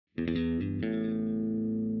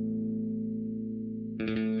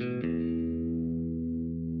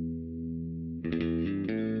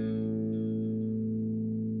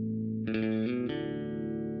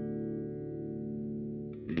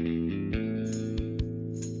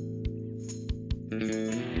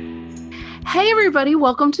Hey, everybody.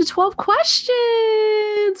 Welcome to 12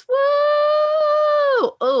 Questions. Woo!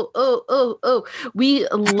 Oh. We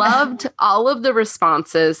loved all of the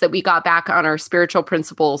responses that we got back on our Spiritual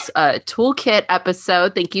Principles Toolkit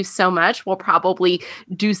episode. Thank you so much. We'll probably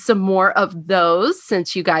do some more of those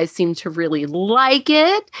since you guys seem to really like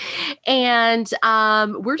it. And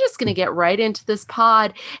we're just going to get right into this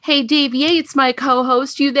pod. Hey, Dave Yates, my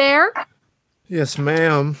co-host, you there? Yes,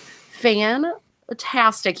 ma'am.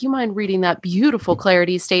 Fantastic. You mind reading that beautiful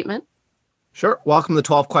clarity statement? Sure. Welcome to the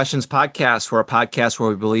 12 Questions Podcast. We're a podcast where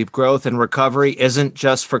we believe growth and recovery isn't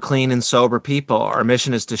just for clean and sober people. Our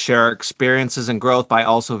mission is to share our experiences and growth by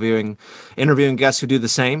also interviewing guests who do the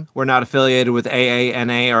same. We're not affiliated with AA,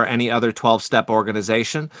 NA, or any other 12-step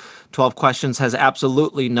organization. 12 Questions has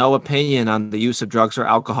absolutely no opinion on the use of drugs or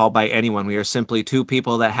alcohol by anyone. We are simply two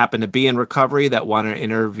people that happen to be in recovery that want to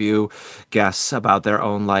interview guests about their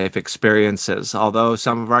own life experiences. Although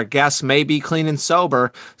some of our guests may be clean and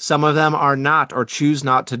sober, some of them are not or choose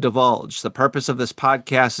not to divulge. The purpose of this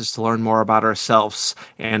podcast is to learn more about ourselves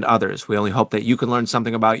and others. We only hope that you can learn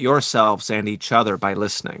something about yourselves and each other by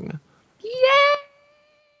listening. Yay!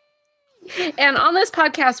 And on this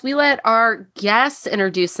podcast, we let our guests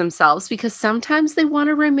introduce themselves because sometimes they want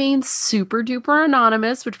to remain super duper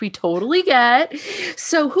anonymous, which we totally get.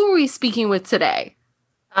 So who are we speaking with today?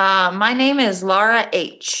 My name is Laura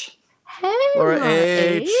H. Hey, Laura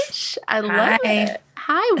H. I love it.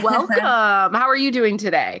 Hi, welcome. How are you doing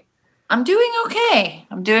today? I'm doing okay.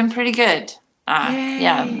 I'm doing pretty good.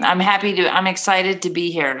 I'm excited to be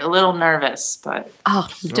here. A little nervous, but.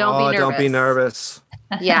 Don't be nervous.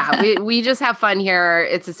 Yeah, we just have fun here.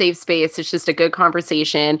 It's a safe space. It's just a good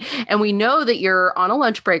conversation. And we know that you're on a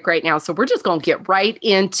lunch break right now. So we're just going to get right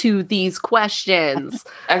into these questions.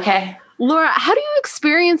 Okay. Laura, how do you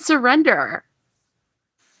experience surrender?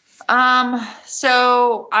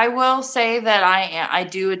 So I will say that I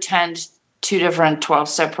do attend 2 different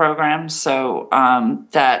 12-step programs. So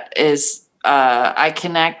that is, I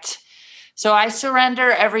connect. So I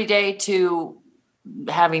surrender every day to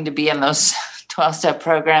having to be in those 12-step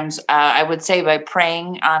programs. I would say by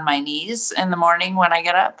praying on my knees in the morning when I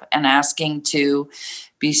get up and asking to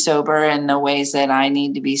be sober in the ways that I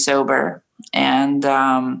need to be sober. And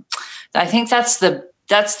I think that's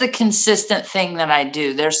the consistent thing that I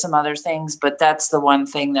do. There's some other things, but that's the one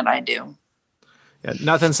thing that I do. Yeah,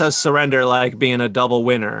 nothing says surrender like being a double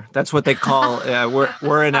winner. That's what they call.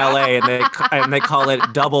 We're in LA, and they call it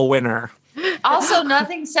double winner. Also,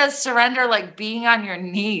 nothing says surrender like being on your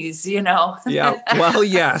knees, you know? Yeah, well,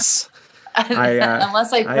 yes.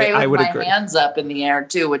 Unless I pray with my agree. hands up in the air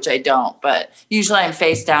too, which I don't, but usually I'm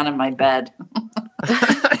face down in my bed.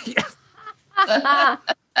 I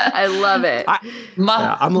love it.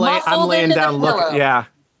 I'm laying down looking.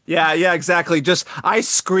 Yeah, exactly. Just I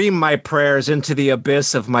scream my prayers into the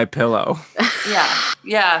abyss of my pillow.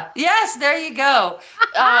 Yeah. Yes, there you go.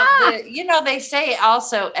 They say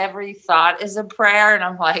also every thought is a prayer, and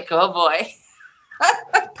I'm like, oh boy.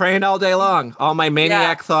 Praying all day long. All my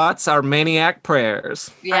maniac thoughts are maniac prayers.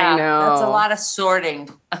 Yeah, I know. That's a lot of sorting.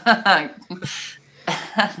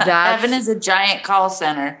 Heaven is a giant call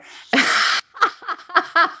center.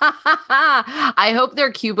 I hope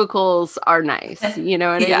their cubicles are nice. You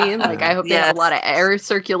know what I mean? Like, I hope they have a lot of air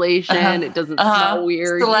circulation. It doesn't smell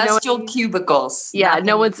weird. Celestial cubicles. Yeah,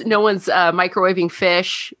 no one's microwaving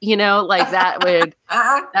fish. You know, like that would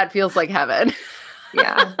that feels like heaven.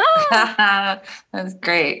 Yeah, that's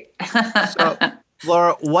great. So,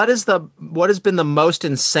 Laura, what has been the most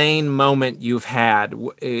insane moment you've had,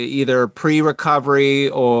 either pre-recovery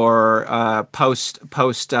or post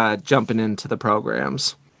jumping into the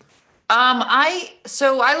programs? I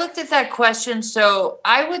looked at that question. So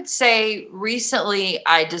I would say recently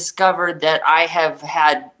I discovered that I have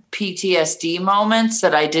had PTSD moments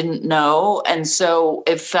that I didn't know. And so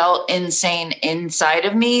it felt insane inside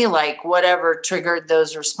of me, like whatever triggered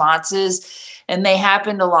those responses. And they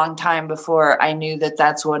happened a long time before I knew that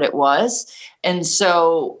that's what it was. And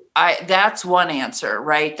so that's one answer,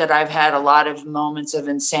 right? That I've had a lot of moments of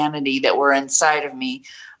insanity that were inside of me.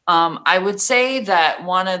 I would say that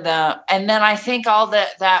and then I think all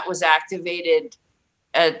that was activated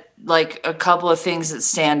at like a couple of things that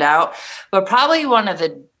stand out, but probably one of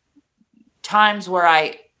the times where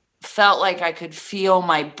I felt like I could feel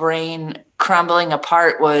my brain crumbling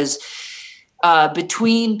apart was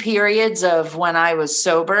between periods of when I was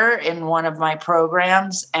sober in one of my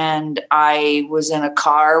programs, and I was in a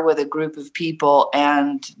car with a group of people,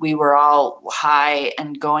 and we were all high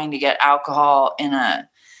and going to get alcohol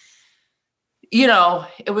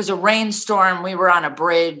it was a rainstorm. We were on a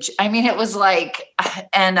bridge. I mean, it was like,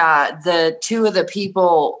 the two of the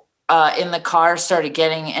people in the car started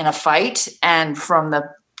getting in a fight, and from the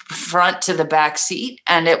front to the back seat.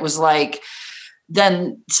 And it was like,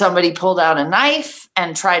 then somebody pulled out a knife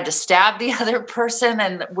and tried to stab the other person.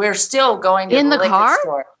 And we're still going to in the liquor car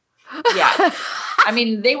store. Yeah. I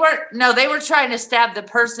mean, they were trying to stab the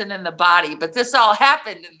person in the body, but this all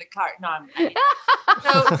happened in the car. No,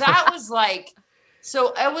 so that was like,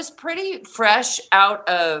 so I was pretty fresh out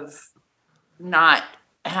of not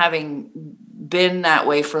having been that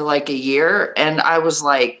way for like a year. And I was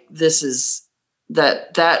like,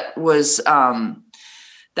 that was,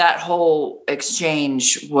 that whole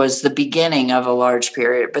exchange was the beginning of a large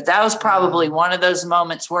period. But that was probably one of those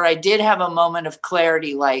moments where I did have a moment of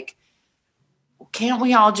clarity, like, can't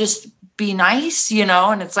we all just be nice,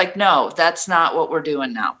 And it's like, no, that's not what we're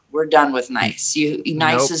doing now. We're done with nice.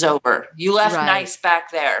 Nice is over. You left nice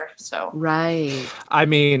back there. So right. I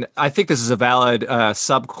mean, I think this is a valid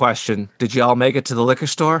sub question. Did you all make it to the liquor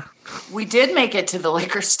store? We did make it to the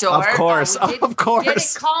liquor store. Of course, of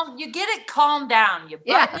course. You get it calmed down. You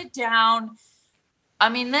button it down. I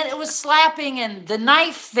mean, then it was slapping, and the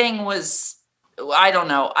knife thing was, I don't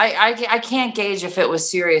know. I can't gauge if it was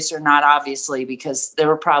serious or not, obviously, because there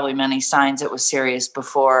were probably many signs it was serious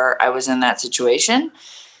before I was in that situation.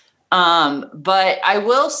 But I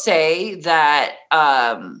will say that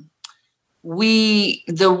the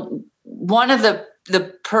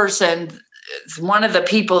person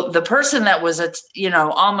that was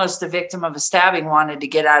almost a victim of a stabbing wanted to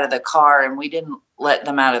get out of the car, and we didn't let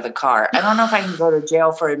them out of the car. I don't know if I can go to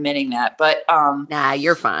jail for admitting that, but nah,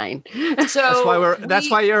 you're fine. So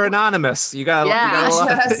that's why you're anonymous. You got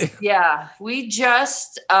we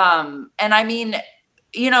just and I mean,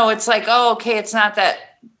 it's like, oh, okay, it's not that,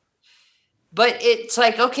 but it's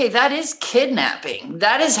like, okay, that is kidnapping.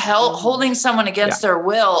 That is holding someone against their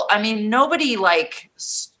will. I mean, nobody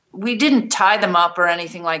we didn't tie them up or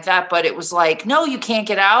anything like that, but it was like, no, you can't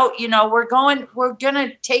get out. We're going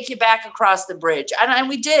to take you back across the bridge. And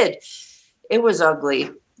we did. It was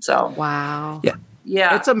ugly. So, wow. Yeah.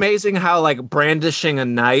 Yeah. It's amazing how brandishing a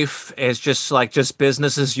knife is just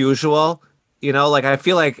business as usual. I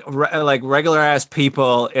feel like regular ass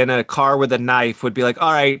people in a car with a knife would be like,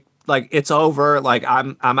 all right, it's over.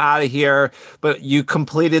 I'm out of here. But you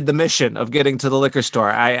completed the mission of getting to the liquor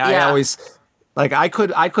store. I always I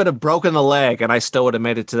could have broken a leg and I still would have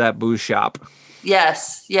made it to that booze shop.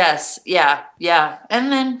 Yes. Yeah. And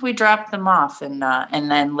then we dropped them off, and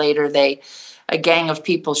then later a gang of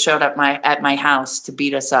people showed up at my house to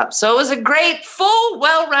beat us up. So it was a great, full,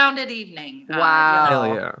 well-rounded evening. Wow.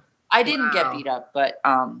 Hell yeah. I didn't get beat up, but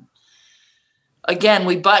again,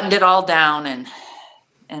 we buttoned it all down,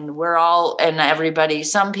 and we're all, and everybody,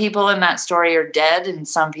 some people in that story are dead, and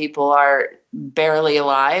some people are barely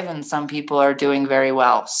alive, and some people are doing very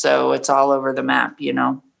well. So it's all over the map,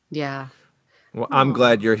 Yeah. Well, I'm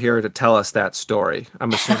glad you're here to tell us that story.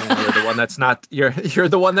 I'm assuming you're the one that's not you're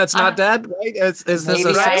the one that's not dead, right? Is this maybe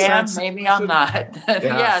a I am, sense? maybe I'm not.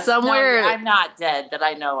 Yeah, somewhere I'm not dead that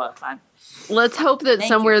I know of. Let's hope that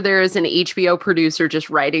somewhere there is an HBO producer just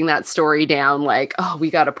writing that story down, oh, we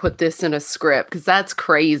got to put this in a script, because that's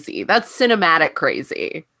crazy. That's cinematic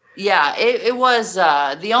crazy. Yeah, it was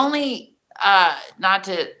the only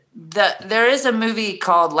there is a movie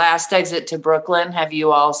called Last Exit to Brooklyn. Have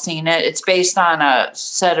you all seen it? It's based on a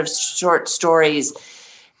set of short stories,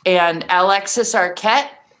 and Alexis Arquette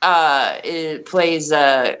plays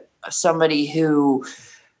somebody who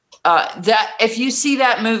that if you see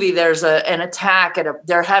that movie, there's an attack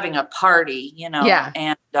they're having a party, Yeah.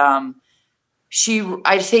 And I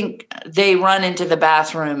think they run into the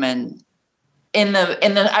bathroom, and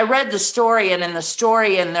I read the story, and in the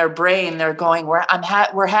story in their brain, they're going,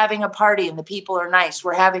 we're having a party and the people are nice.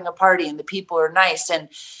 We're having a party and the people are nice. And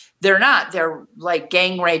they're not. They're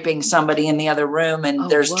gang raping somebody in the other room,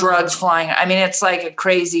 and there's drugs flying. I mean, it's like a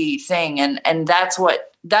crazy thing. And that's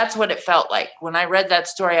what it felt like. When I read that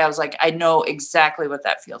story, I was like, I know exactly what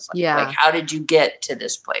that feels like. Yeah. How did you get to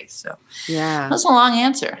this place? So yeah, that's a long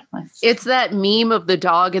answer. It's that meme of the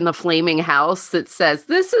dog in the flaming house that says,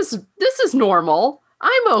 this is normal.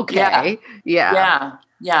 I'm okay. Yeah.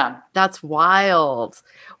 That's wild.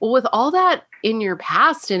 Well, with all that in your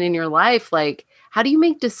past and in your life, how do you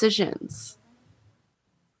make decisions?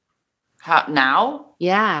 How now?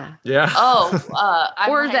 Yeah. Yeah. Oh,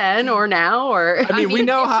 or then, or now, or I mean, we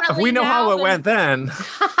know how it went then.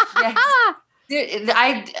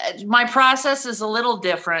 Yes. My process is a little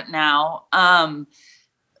different now.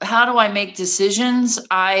 How do I make decisions?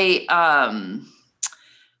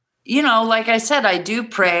 like I said, I do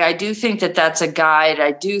pray. I do think that that's a guide.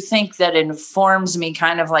 I do think that informs me,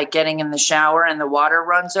 kind of like getting in the shower and the water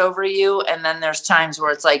runs over you. And then there's times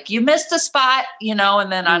where it's like, you missed a spot,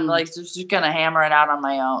 and then I'm like, just going to hammer it out on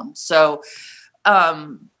my own. So,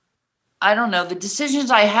 I don't know. The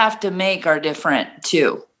decisions I have to make are different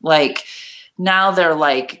too. Like now they're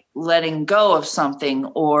like letting go of something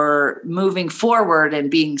or moving forward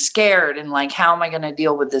and being scared. And like, how am I going to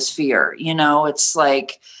deal with this fear? It's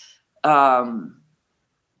like, I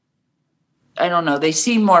don't know. They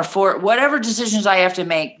seem more whatever decisions I have to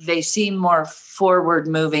make, they seem more forward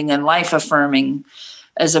moving and life affirming,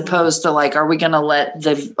 as opposed to like, are we going to let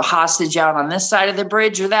the hostage out on this side of the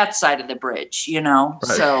bridge or that side of the bridge? Right.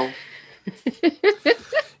 So.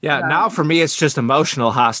 Yeah. Now for me, it's just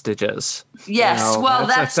emotional hostages. Yes. Well,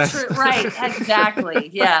 that's true. Right. Exactly.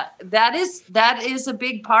 Yeah. That is a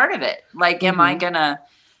big part of it. Like, am I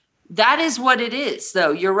that is what it is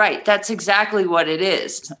though. You're right. That's exactly what it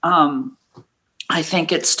is. I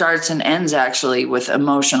think it starts and ends actually with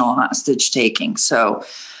emotional hostage taking. So,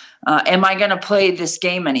 am I going to play this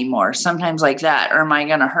game anymore? Sometimes like that, or am I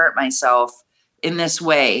going to hurt myself in this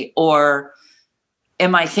way? Or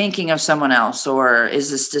am I thinking of someone else, or is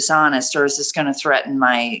this dishonest, or is this going to threaten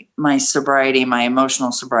my sobriety, my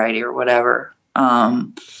emotional sobriety, or whatever?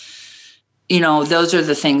 Those are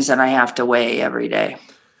the things that I have to weigh every day.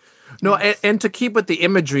 No, and to keep with the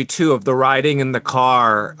imagery too of the riding in the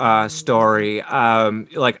car story,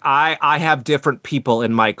 like I have different people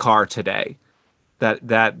in my car today that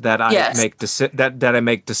I make that I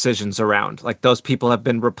make decisions around. Like those people have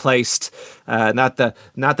been replaced, not the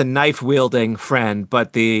knife wielding friend,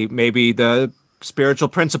 but maybe the spiritual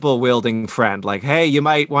principle wielding friend. Like, hey, you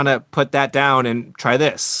might want to put that down and try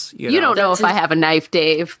this. You don't know if I have a knife,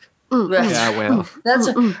 Dave. Yeah, well,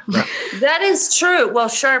 that is true. Well,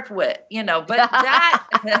 sharp wit, but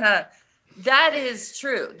that that is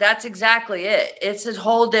true. That's exactly it. It's a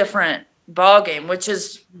whole different ball game, which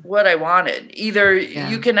is what I wanted. Either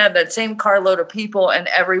you can have that same carload of people and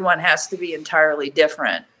everyone has to be entirely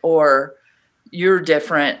different, or you're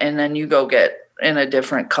different and then you go get in a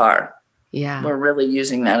different car. Yeah. We're really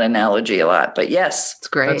using that analogy a lot, but yes, it's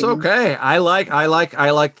great. That's okay. I like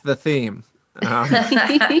the theme.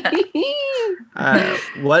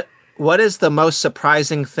 What is the most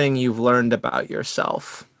surprising thing you've learned about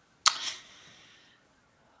yourself?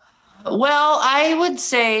 Well, I would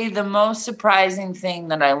say the most surprising thing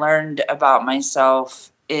that I learned about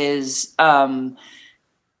myself is I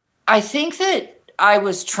think that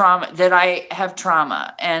I have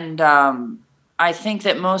trauma. And I think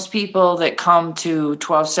that most people that come to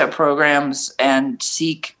 12-step programs and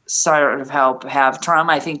seek sort of help have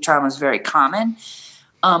trauma. I think trauma is very common.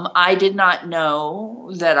 I did not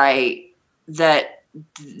know that I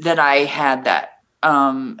had that.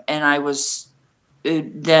 And I was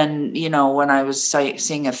then, when I was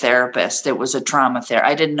seeing a therapist, it was a trauma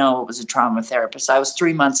therapist. I didn't know it was a trauma therapist. I was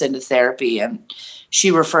 3 months into therapy and she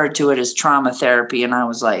referred to it as trauma therapy. And I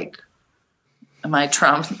was like, am I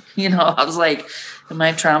I was like, am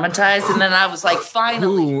I traumatized? And then I was like,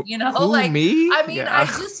 finally, like, me? I mean, I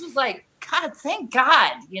just was like, God, thank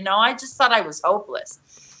God, I just thought I was hopeless.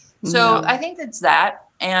 So I think it's that.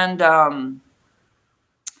 And I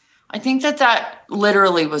think that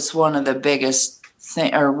literally was one of the biggest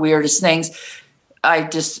or weirdest things I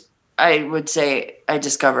would say I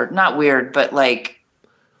discovered. Not weird, but like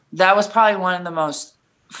that was probably one of the most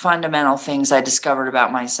fundamental things I discovered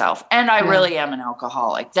about myself. And I really am an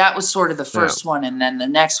alcoholic. That was sort of the first one. And then the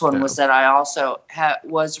next one was that I also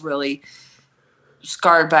was really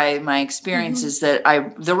scarred by my experiences, that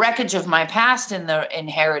the wreckage of my past and the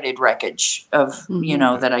inherited wreckage of,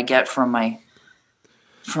 that I get from my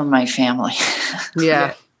family.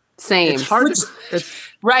 Yeah. Same. It's hard.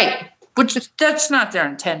 Right. Which that's not their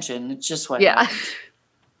intention. It's just what happened.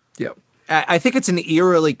 Yeah. I think it's an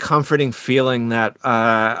eerily comforting feeling that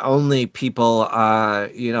only people,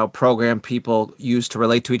 program people use to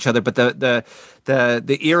relate to each other. But the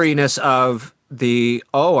eeriness of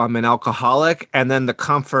I'm an alcoholic, and then the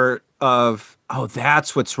comfort of,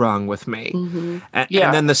 that's what's wrong with me, and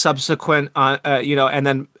then the subsequent, and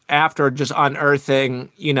then after just unearthing,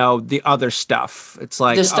 the other stuff. It's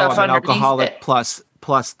like, I'm an alcoholic plus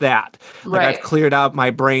that. Like I've cleared out my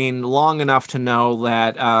brain long enough to know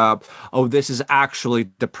that, this is actually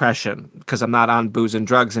depression because I'm not on booze and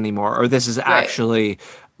drugs anymore. Or this is actually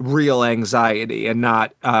real anxiety and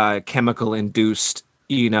not chemical induced,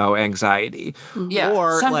 anxiety. Yeah.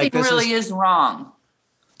 Or something like really is wrong.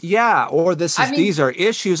 Yeah. Or these are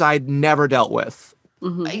issues I'd never dealt with.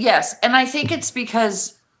 Yes. And I think it's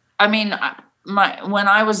because, when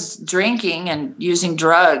I was drinking and using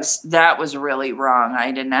drugs, that was really wrong.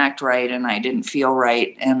 I didn't act right and I didn't feel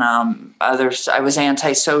right. And I was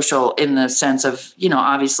antisocial in the sense of,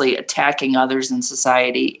 obviously attacking others in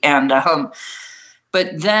society. And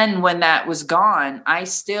but then when that was gone, I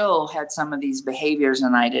still had some of these behaviors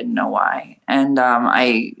and I didn't know why. And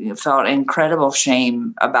I felt incredible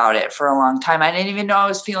shame about it for a long time. I didn't even know I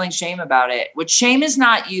was feeling shame about it, which shame is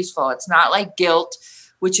not useful. It's not like guilt,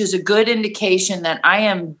 which is a good indication that I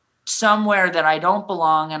am somewhere that I don't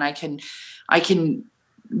belong. And I can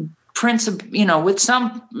with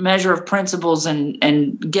some measure of principles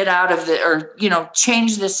and get out of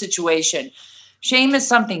change the situation. Shame is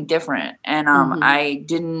something different. And I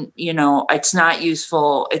didn't, it's not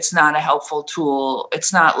useful. It's not a helpful tool.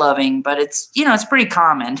 It's not loving, but it's, it's pretty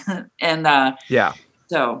common. And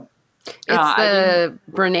so it's the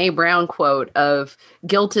Brene Brown quote of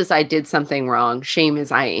guilt is I did something wrong. Shame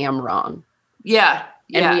is I am wrong. Yeah.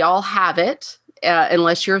 And we all have it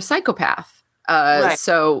unless you're a psychopath. Right.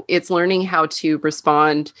 So it's learning how to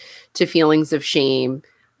respond to feelings of shame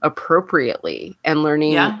appropriately and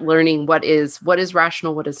learning what is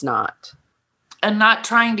rational, what is not. And not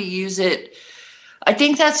trying to use it. I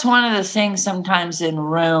think that's one of the things sometimes in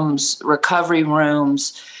rooms, recovery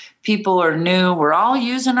rooms, people are new. We're all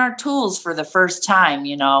using our tools for the first time,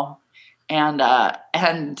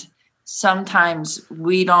 and sometimes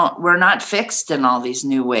we're not fixed in all these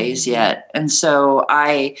new ways yet. And so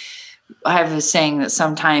I have this saying that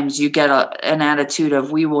sometimes you get an attitude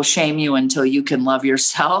of we will shame you until you can love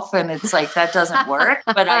yourself. And it's like, that doesn't work,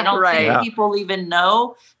 but I don't think people even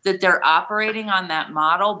know that they're operating on that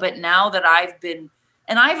model. But now that I've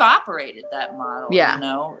operated that model,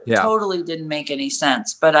 totally didn't make any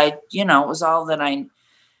sense, but it was all that I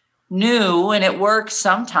knew. And it works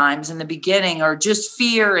sometimes in the beginning, or just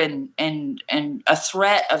fear and a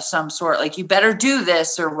threat of some sort, like you better do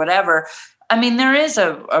this or whatever. I mean, there is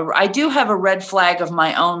I do have a red flag of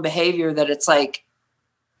my own behavior that it's like,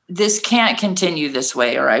 this can't continue this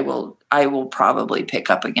way, or I will probably pick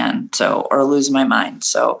up again. So, or lose my mind.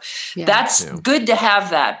 So that's good to have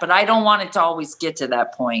that, but I don't want it to always get to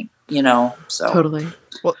that point, so. Totally.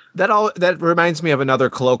 Well, that reminds me of another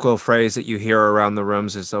colloquial phrase that you hear around the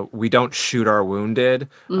rooms is we don't shoot our wounded,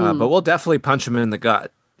 but we'll definitely punch them in the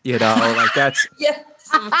gut, like that's.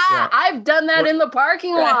 I've done that in the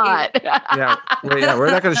parking lot.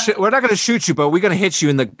 We're not going to shoot you, but we're going to hit you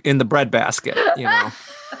in the bread basket.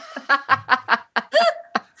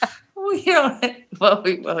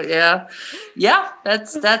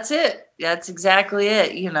 That's it. That's exactly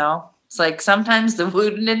it. It's like sometimes the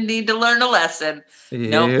wounded need to learn a lesson.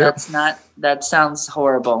 Nope, that's not. That sounds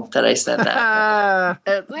horrible that I said that.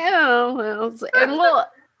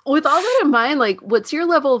 With all that in mind, like, what's your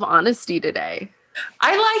level of honesty today?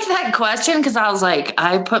 I like that question because I was like,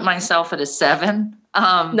 I put myself at a 7.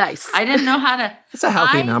 Nice. I didn't know how to. It's a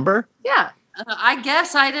healthy number. Yeah. I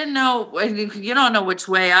guess I didn't know. You don't know which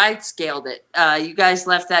way I scaled it. You guys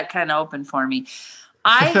left that kind of open for me.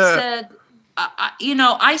 I said,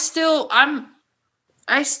 I still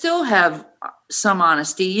have some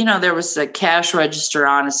honesty. There was a cash register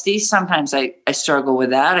honesty. Sometimes I struggle with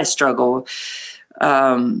that. I struggle.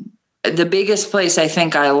 The biggest place I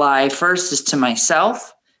think I lie first is to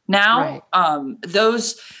myself. Now,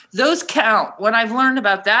 those count. What I've learned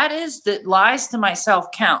about that is that lies to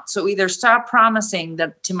myself count. So either stop promising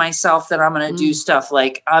that to myself that I'm going to do stuff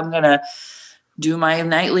like I'm going to do my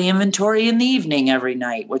nightly inventory in the evening every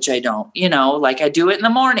night, which I don't, like I do it in the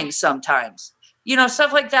morning sometimes,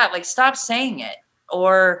 stuff like that. Like stop saying it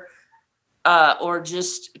or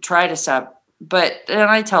just try to stop. But then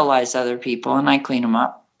I tell lies to other people and I clean them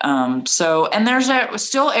up. And there's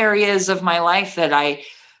still areas of my life that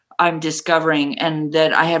I'm discovering and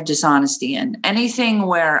that I have dishonesty in. Anything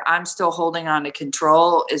where I'm still holding on to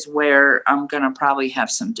control is where I'm going to probably have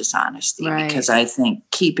some dishonesty because I think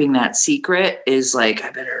keeping that secret is like,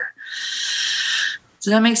 does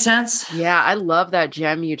that make sense? Yeah. I love that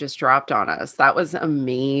gem you just dropped on us. That was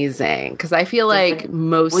amazing. Cause I feel like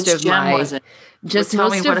most of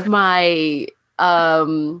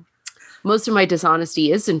my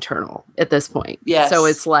dishonesty is internal at this point. Yes. So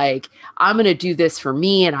it's like, I'm going to do this for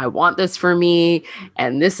me and I want this for me.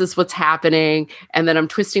 And this is what's happening. And then I'm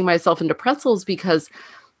twisting myself into pretzels because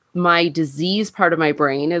my disease part of my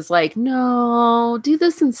brain is like, no, do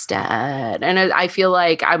this instead. And I feel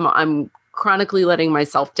like I'm chronically letting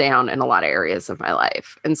myself down in a lot of areas of my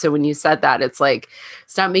life. And so when you said that, it's like,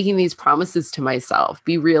 stop making these promises to myself.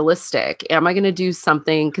 Be realistic. Am I going to do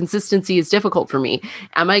something? Consistency is difficult for me.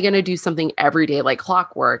 Am I going to do something every day like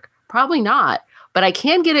clockwork? Probably not, but I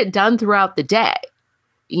can get it done throughout the day.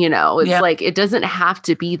 It's like, it doesn't have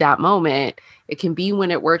to be that moment. It can be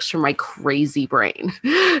when it works for my crazy brain.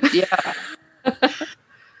 Yeah.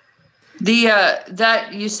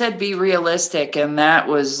 That you said be realistic. And that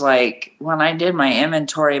was like, when I did my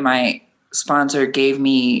inventory, my sponsor gave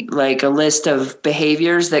me like a list of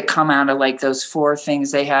behaviors that come out of like those 4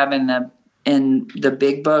 things they have in the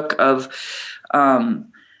big book of,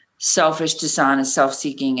 selfish, dishonest,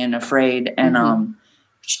 self-seeking, and afraid. And,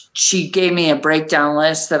 she gave me a breakdown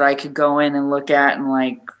list that I could go in and look at and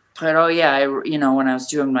like, but when I was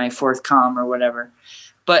doing my 4th comm or whatever.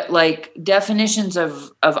 But like definitions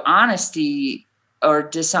of honesty or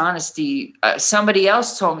dishonesty, somebody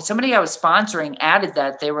else told me, somebody I was sponsoring added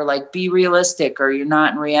that. They were like, be realistic or you're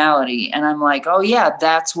not in reality. And I'm like, oh yeah,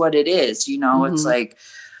 that's what it is. It's like,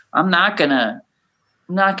 I'm not gonna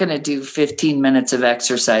do 15 minutes of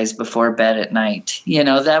exercise before bed at night.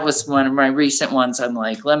 That was one of my recent ones. I'm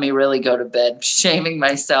like, let me really go to bed shaming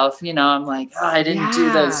myself. I'm like, oh, I didn't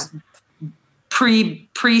do those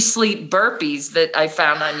pre-sleep burpees that I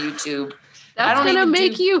found on YouTube. That's going to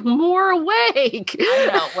make you more awake. I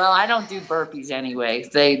know. Well, I don't do burpees anyway.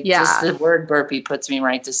 Just the word burpee puts me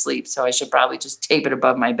right to sleep. So I should probably just tape it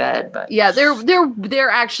above my bed. But yeah, they're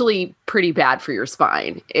actually pretty bad for your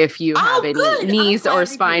spine if you have any knees or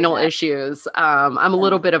spinal issues. I'm a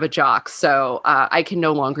little bit of a jock, so I can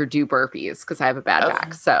no longer do burpees because I have a bad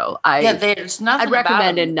back. So there's nothing. I'd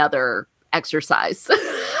recommend another exercise.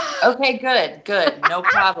 Okay, good. No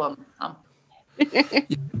problem.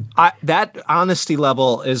 That honesty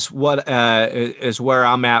level is what is where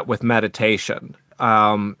I'm at with meditation.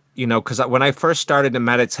 Because when I first started to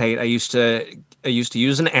meditate, I used to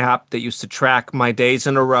use an app that used to track my days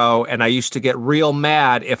in a row, and I used to get real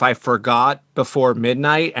mad if I forgot before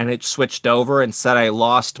midnight and it switched over and said I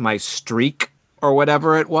lost my streak or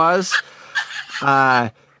whatever it was.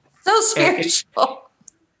 So spiritual.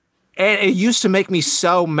 And it used to make me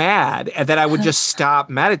so mad that I would just stop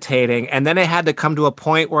meditating. And then it had to come to a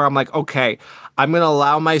point where I'm like, okay, I'm going to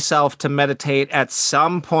allow myself to meditate at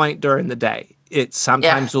some point during the day. It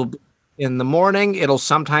sometimes will be in the morning. It'll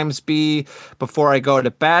sometimes be before I go to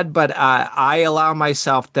bed. But I allow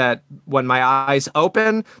myself that when my eyes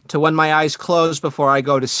open to when my eyes close before I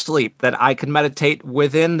go to sleep, that I can meditate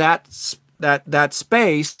within that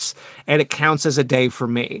space, and it counts as a day for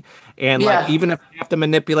me. And like, even if I have to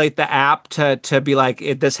manipulate the app to be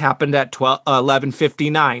like, this happened at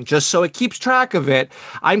 11:59, just so it keeps track of it,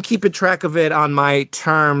 I'm keeping track of it on my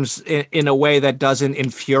terms in a way that doesn't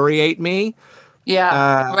infuriate me.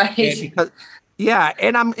 Yeah, right.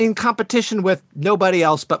 And I'm in competition with nobody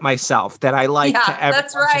else but myself. That I like to every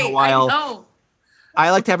once in a while. I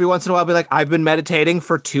like to every once in a while be like, I've been meditating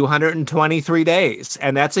for 223 days.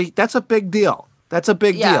 And that's a big deal. That's a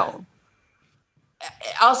big deal.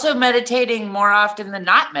 Also meditating more often than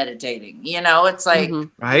not meditating. It's like,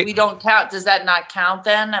 right? We don't count. Does that not count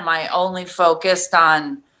then? Am I only focused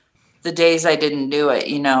on the days I didn't do it,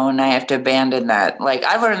 and I have to abandon that? Like,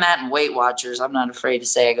 I learned that in Weight Watchers. I'm not afraid to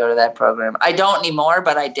say I go to that program. I don't anymore,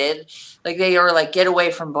 but I did. Like, they were like, get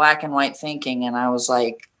away from black and white thinking. And I was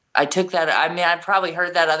like, I took that. I mean, I probably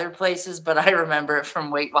heard that other places, but I remember it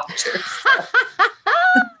from Weight Watchers. So.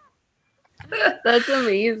 That's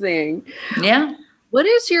amazing. Yeah. What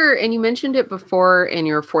is and you mentioned it before in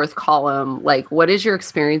your 4th column, like, what is your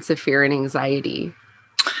experience of fear and anxiety?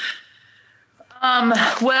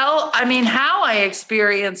 Well, I mean, how I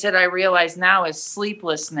experience it, I realize now, is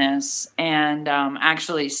sleeplessness. And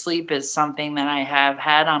actually, sleep is something that I have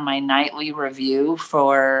had on my nightly review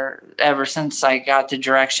for ever since I got the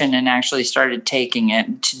direction and actually started taking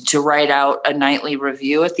it to write out a nightly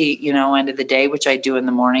review at the end of the day, which I do in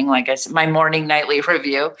the morning. Like I said, my morning nightly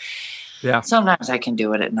review. Yeah. Sometimes I can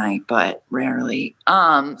do it at night, but rarely.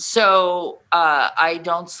 So I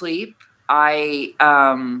don't sleep. I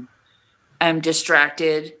am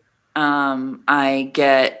distracted. I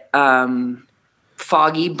get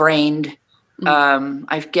foggy brained.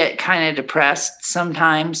 I get kind of depressed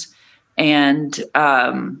sometimes. And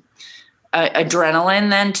adrenaline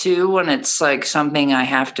then too, when it's like something I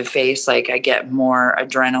have to face, like I get more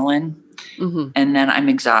adrenaline and then I'm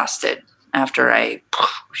exhausted after I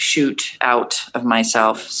shoot out of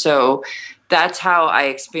myself. So that's how I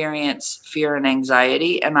experience fear and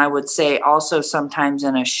anxiety. And I would say also sometimes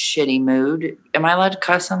in a shitty mood. Am I allowed to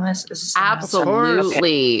cuss on this?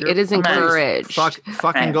 Absolutely. Okay. It is encouraged.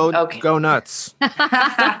 Fucking go nuts.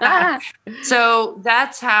 So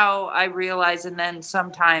that's how I realize. And then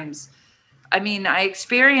sometimes, I mean, I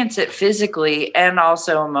experience it physically and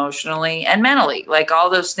also emotionally and mentally. Like all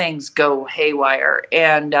those things go haywire.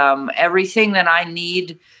 And everything that I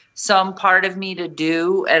need some part of me to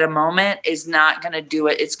do at a moment is not going to do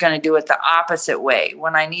it. It's going to do it the opposite way.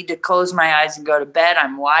 When I need to close my eyes and go to bed,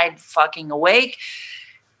 I'm wide fucking awake.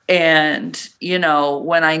 And, you know,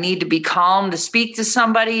 when I need to be calm to speak to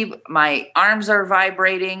somebody, my arms are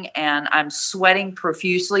vibrating and I'm sweating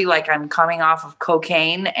profusely like I'm coming off of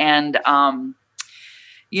cocaine. And,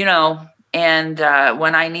 you know, and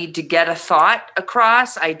when I need to get a thought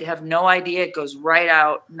across, I have no idea. It goes right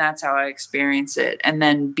out. And that's how I experience it. And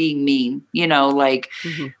then being mean, you know, like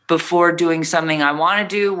before doing something I want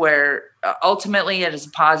to do where ultimately it is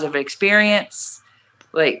a positive experience,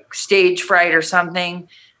 like stage fright or something.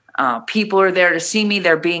 People are there to see me.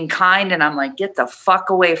 They're being kind. And I'm like, get the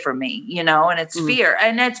fuck away from me, you know, and it's fear.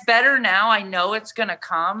 And it's better now. I know it's going to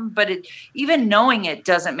come, but even knowing it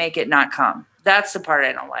doesn't make it not come. That's the part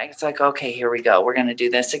I don't like. It's like, okay, here we go. We're going to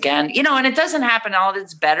do this again, you know, and it doesn't happen all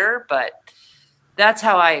that's better, but that's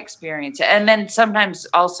how I experience it. And then sometimes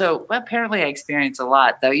also, well, apparently I experience a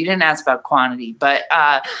lot though. You didn't ask about quantity, but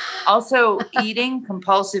also eating,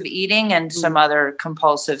 compulsive eating and some other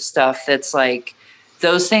compulsive stuff that's like,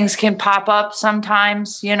 those things can pop up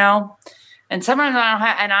sometimes, you know, and sometimes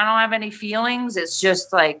I don't have any feelings. It's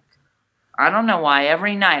just like, I don't know why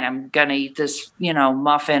every night I'm going to eat this, you know,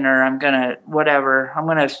 muffin or I'm going to whatever. I'm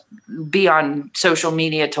going to be on social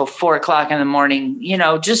media till 4:00 in the morning, you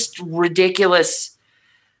know, just ridiculous.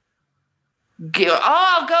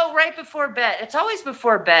 I'll go right before bed. It's always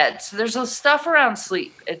before bed. So there's stuff around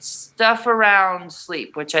sleep. It's stuff around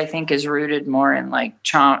sleep, which I think is rooted more in like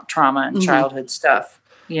trauma and childhood stuff,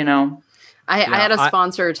 you know? I had a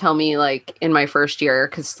sponsor tell me like in my first year,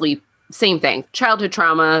 because sleep, same thing, childhood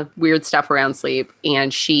trauma, weird stuff around sleep.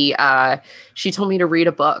 And she told me to read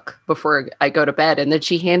a book before I go to bed. And then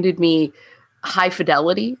she handed me High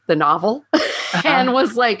Fidelity, the novel, and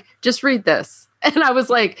was like, just read this. And I was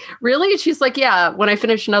like, really? And she's like, yeah, when I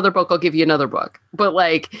finish another book, I'll give you another book. But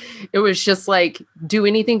like, it was just like, do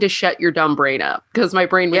anything to shut your dumb brain up. Because my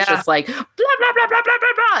brain was just like, blah, blah, blah, blah, blah,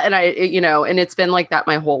 blah, blah. And you know, and it's been like that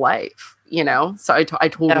my whole life, you know? So I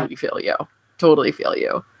totally feel you. Totally feel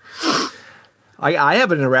you. I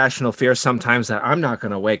have an irrational fear sometimes that I'm not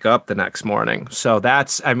going to wake up the next morning. So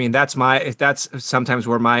that's sometimes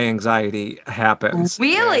where my anxiety happens.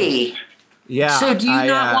 Really? Yeah. So do you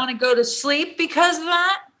not want to go to sleep because of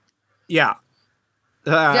that? Yeah.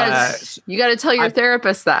 You got to tell your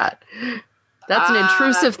therapist that. That's an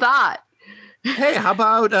intrusive thought. Hey, how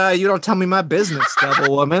about you don't tell me my business,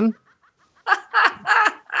 devil woman?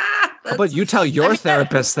 How about you tell your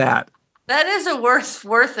therapist that? That is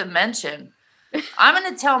worth a mention. I'm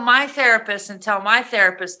going to tell my therapist and tell my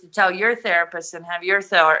therapist to tell your therapist and have your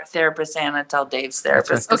therapist, Anna, tell Dave's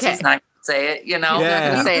therapist because he's not going to say it, you know?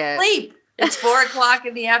 Yeah. He's asleep. It's 4:00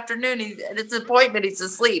 in the afternoon. It's an appointment. He's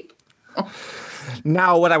asleep.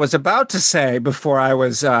 Now, what I was about to say before I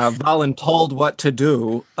was voluntold what to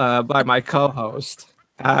do by my co-host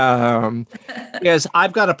is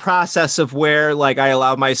I've got a process of where like I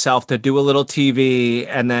allow myself to do a little TV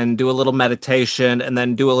and then do a little meditation and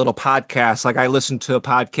then do a little podcast. Like I listen to a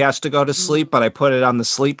podcast to go to sleep, but I put it on the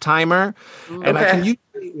sleep timer. And I can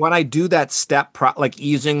when I do that step, like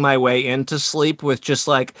easing my way into sleep with just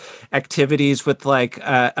like activities with like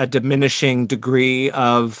a diminishing degree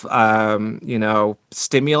of, you know,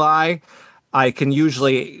 stimuli, I can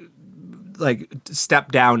usually like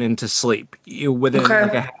step down into sleep within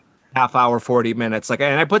like a half hour, 40 minutes. Like,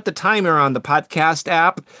 and I put the timer on the podcast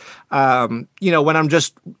app, you know, when I'm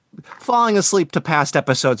just falling asleep to past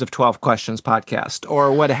episodes of 12 Questions podcast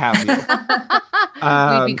or what have you.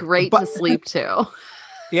 We'd be great to sleep too.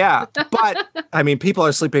 Yeah, but I mean, people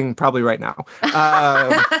are sleeping probably right now.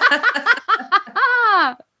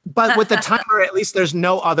 But with the timer, at least there's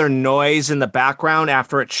no other noise in the background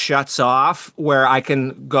after it shuts off where I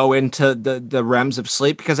can go into the REMs of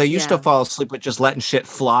sleep, because I used to fall asleep with just letting shit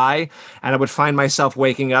fly, and I would find myself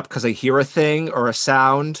waking up because I hear a thing or a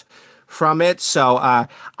sound from it. So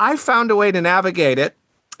I found a way to navigate it.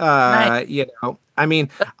 Nice. You know, I mean,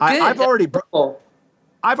 I've already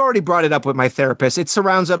brought it up with my therapist. It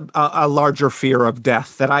surrounds a larger fear of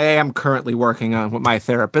death that I am currently working on with my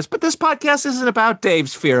therapist. But this podcast isn't about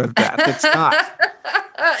Dave's fear of death. It's not.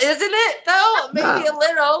 Isn't it, though? Maybe a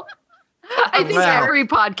little. I think every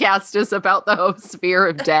podcast is about the host's fear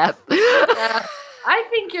of death. I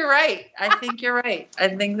think you're right. I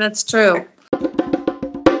think that's true.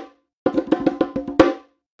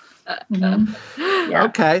 Yeah.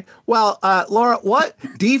 Okay. Well, Laura, what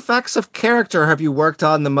defects of character have you worked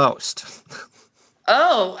on the most?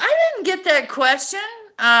 Oh, I didn't get that question.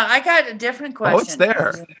 I got a different question. Oh, it's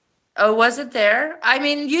there. Oh, was it there? I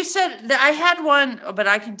mean, you said that I had one, but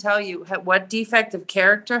I can tell you what defect of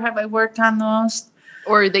character have I worked on the most?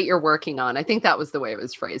 Or that you're working on. I think that was the way it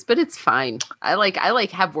was phrased, but it's fine. I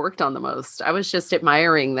have worked on the most. I was just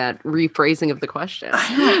admiring that rephrasing of the question.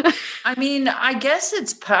 I mean, I guess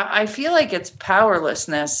I feel like it's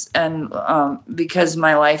powerlessness, and because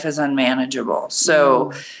my life is unmanageable.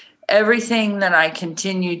 So everything that I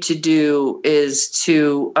continue to do is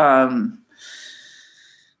to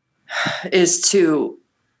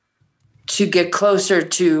get closer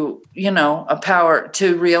to, a power,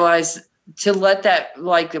 to realize, to let that,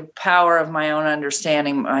 like, the power of my own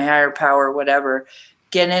understanding, my higher power, whatever,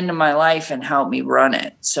 get into my life and help me run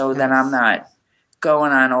it, so that I'm not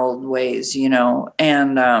going on old ways,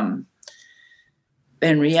 and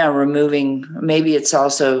removing, maybe it's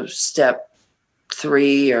also step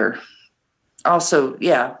 3, or also,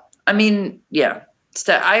 in a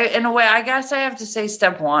way, I guess I have to say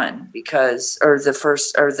step 1, because, or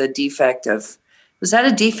the defect of, was that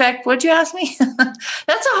a defect? What'd you ask me? That's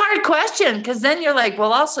a hard question, because then you're like,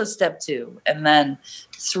 well, also step 2, and then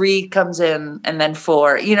 3 comes in, and then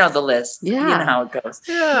 4, the list. Yeah. You know how it goes.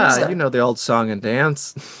 Yeah, so, the old song and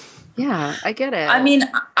dance. Yeah, I get it. I mean,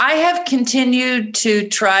 I have continued to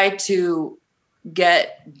try to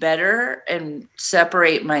get better and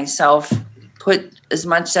separate myself, put as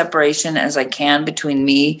much separation as I can between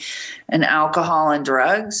me and alcohol and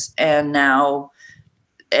drugs, and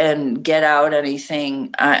get out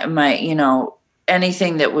anything,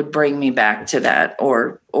 anything that would bring me back to that,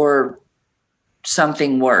 or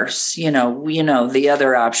something worse, the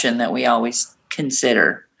other option that we always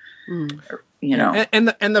consider. And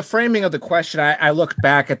the framing of the question, I look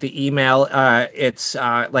back at the email. It's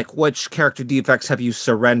like, which character defects have you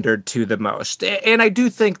surrendered to the most? And I do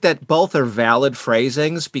think that both are valid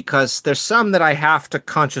phrasings, because there's some that I have to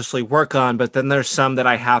consciously work on, but then there's some that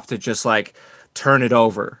I have to just like turn it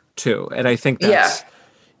over to. And I think that's,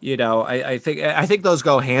 I think those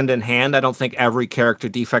go hand in hand. I don't think every character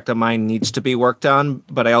defect of mine needs to be worked on,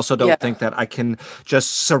 but I also don't think that I can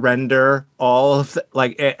just surrender all of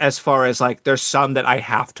as far as like, there's some that I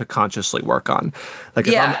have to consciously work on. Like,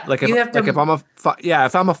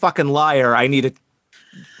 if I'm a fucking liar, I need to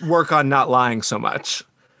work on not lying so much.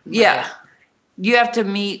 Yeah. You have to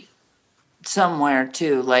meet somewhere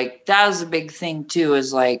too. Like, that was a big thing too,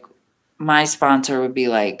 is like, my sponsor would be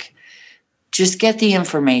like, just get the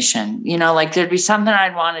information, like there'd be something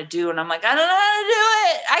I'd want to do, and I'm like, I don't know how to do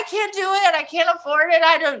it. I can't do it. I can't afford it.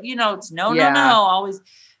 I don't, it's no, always.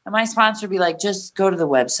 And my sponsor would be like, just go to the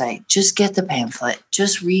website, just get the pamphlet,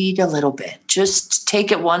 just read a little bit, just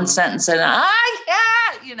take it one sentence and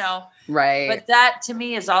right. But that to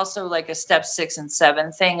me is also like a step 6 and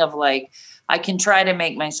 7 thing of like, I can try to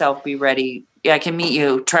make myself be ready. I can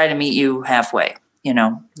try to meet you halfway,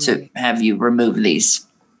 to have you remove these.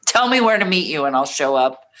 Tell me where to meet you and I'll show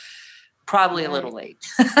up. Probably a little late.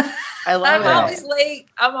 I love it.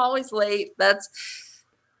 I'm always late. That's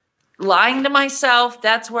lying to myself.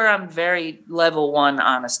 That's where I'm very level 1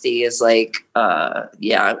 honesty is like,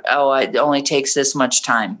 it only takes this much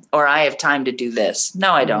time, or I have time to do this.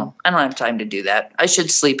 No, I don't. I don't have time to do that. I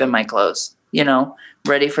should sleep in my clothes,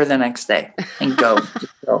 ready for the next day and go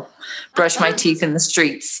brush my teeth in the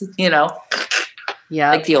streets,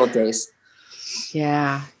 Yeah. Like the old days.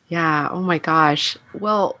 Yeah. Yeah. Oh my gosh.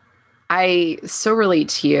 Well, I so relate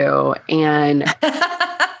to you, and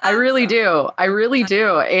I really do. I really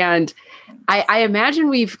do. And I imagine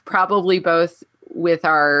we've probably both, with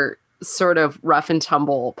our sort of rough and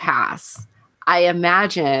tumble past, I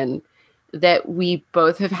imagine that we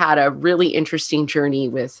both have had a really interesting journey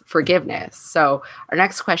with forgiveness. So our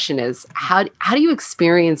next question is, how do you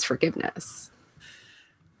experience forgiveness?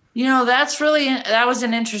 That was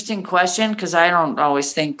an interesting question, because I don't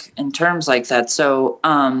always think in terms like that. So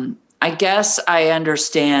I guess I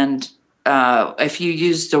understand if you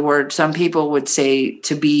use the word, some people would say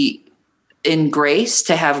to be in grace,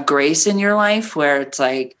 to have grace in your life, where it's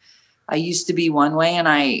like, I used to be one way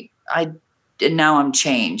and and now I'm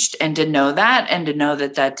changed, and to know that, and to know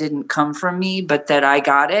that that didn't come from me, but that I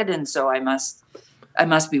got it. And so I must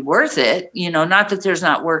be worth it, not that there's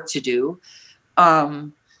not work to do.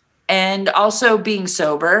 And also being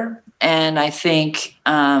sober. And I think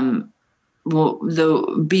the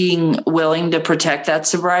being willing to protect that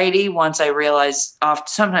sobriety, once I realize,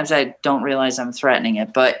 sometimes I don't realize I'm threatening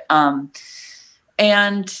it, but I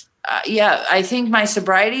think my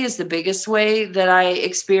sobriety is the biggest way that I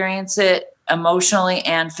experience it emotionally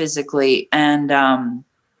and physically. And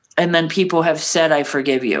then people have said, I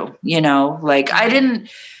forgive you, like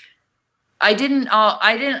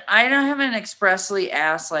haven't expressly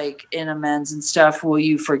asked like in amends and stuff, will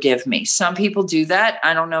you forgive me? Some people do that.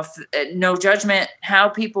 I don't know if, no judgment, how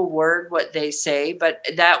people word what they say, but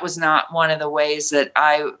that was not one of the ways that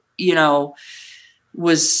I,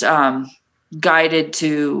 was guided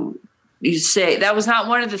to say. That was not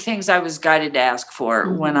one of the things I was guided to ask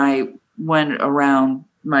for when I went around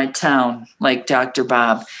my town, like Dr.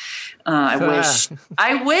 Bob. I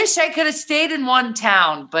wish I could have stayed in one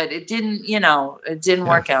town, but it didn't,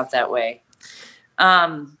 work out that way.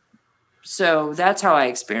 So that's how I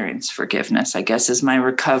experience forgiveness, I guess, is my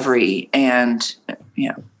recovery. And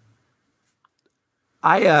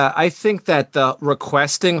I think that the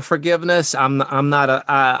requesting forgiveness,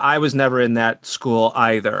 I was never in that school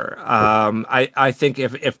either. I think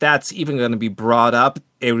if that's even going to be brought up,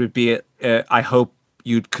 it would be, I hope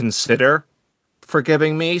you'd consider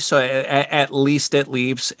forgiving me. So at least it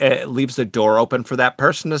leaves the door open for that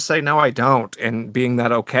person to say, no, I don't. And being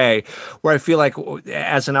that okay, where I feel like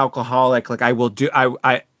as an alcoholic, like I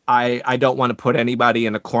don't want to put anybody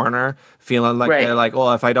in a corner feeling like they're like,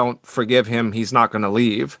 well, if I don't forgive him, he's not going to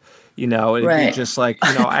leave, it'd be just like,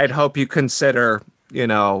 I'd hope you consider,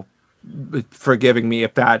 forgiving me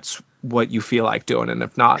if that's what you feel like doing. And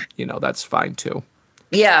if not, that's fine too.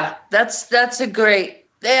 Yeah, that's a great,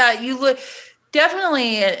 you look,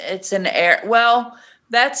 definitely it's an errand. Well,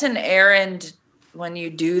 that's an errand when you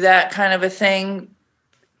do that kind of a thing.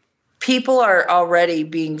 People are already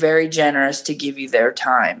being very generous to give you their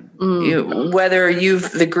time. Whether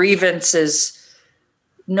the grievance is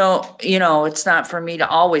it's not for me to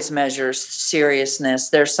always measure seriousness.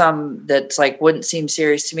 There's some that's like wouldn't seem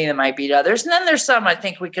serious to me that might be to others. And then there's some I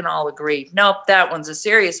think we can all agree, nope, that one's a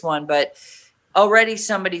serious one. But already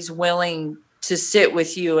somebody's willing to sit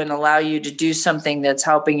with you and allow you to do something that's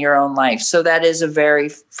helping your own life. So that is a very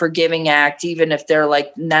forgiving act, even if they're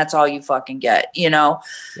like, that's all you fucking get, Yeah.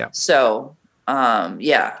 So,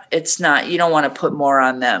 it's not, you don't want to put more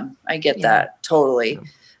on them. I get that totally.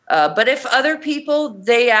 Yeah. But if other people,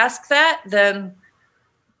 they ask that, then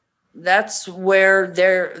that's where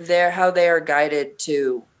they're how they are guided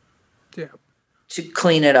to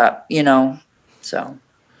clean it up, so.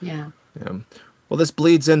 Yeah. Yeah. Well, this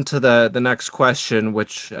bleeds into the next question,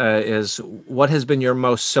 which is, what has been your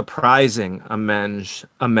most surprising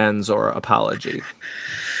amends or apology?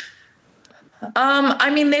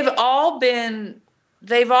 They've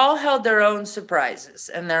all held their own surprises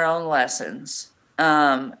and their own lessons.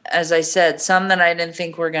 As I said, some that I didn't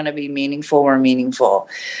think were going to be meaningful were meaningful.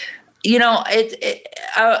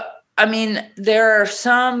 There are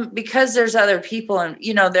some, because there's other people and,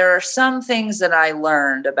 there are some things that I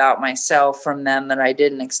learned about myself from them that I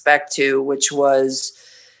didn't expect to, which was,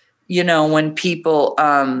 when people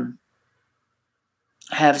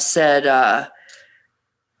have said,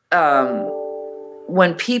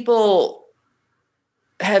 when people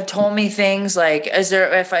have told me things like,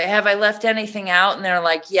 have I left anything out? And they're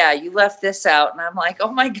like, yeah, you left this out. And I'm like,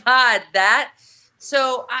 oh my God, that.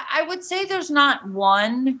 So I would say there's not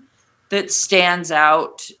one that stands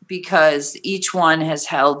out because each one has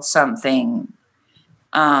held something.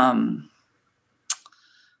 I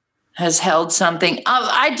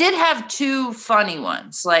did have two funny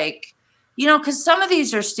ones, like, because some of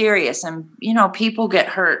these are serious and, people get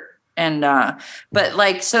hurt. And, but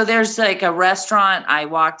like, so there's like a restaurant, I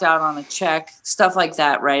walked out on a check, stuff like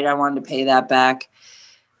that, right? I wanted to pay that back.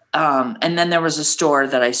 And then there was a store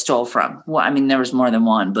that I stole from. Well, there was more than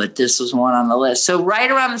one, but this was one on the list. So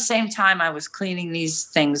right around the same time I was cleaning these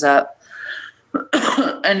things up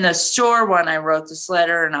and the store one, I wrote this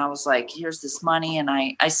letter and I was like, here's this money. And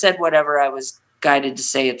I said whatever I was guided to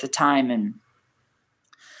say at the time. And,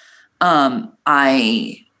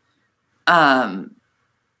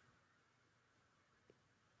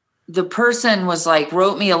 the person was like,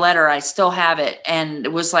 wrote me a letter. I still have it. And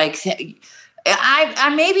it was like,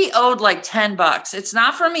 I maybe owed like $10. It's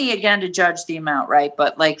not for me again to judge the amount, right?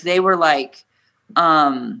 But like they were like,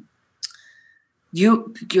 you're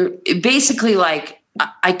basically like,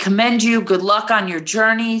 I commend you. Good luck on your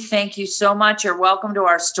journey. Thank you so much. You're welcome to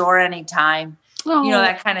our store anytime. Oh.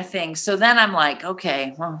 That kind of thing. So then I'm like,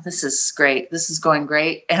 okay, well, this is great. This is going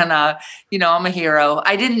great. And, I'm a hero.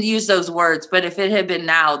 I didn't use those words, but if it had been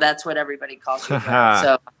now, that's what everybody calls you. So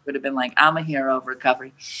I would have been like, I'm a hero of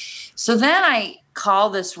recovery. So then I call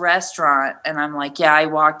this restaurant and I'm like, yeah, I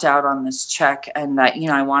walked out on this check and I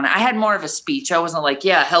had more of a speech. I wasn't like,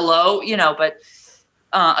 yeah, hello, but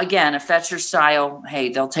again, if that's your style, hey,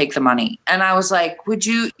 they'll take the money. And I was like, would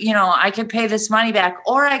you, I could pay this money back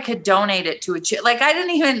or I could donate it to a charity. Like I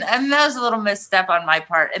didn't even, that was a little misstep on my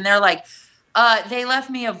part. And they're like, They left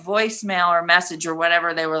me a voicemail or message or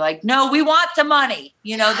whatever. They were like, no, we want the money.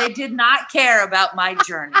 They did not care about my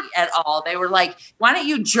journey at all. They were like, why don't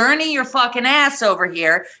you journey your fucking ass over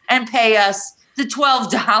here and pay us the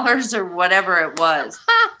 $12 or whatever it was.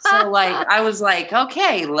 So like, I was like,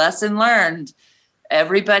 okay, lesson learned.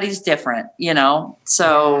 Everybody's different,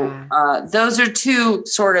 So those are two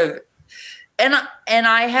sort of, and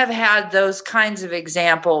I have had those kinds of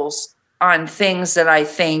examples on things that I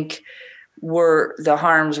think the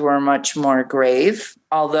harms were much more grave.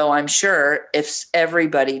 Although I'm sure if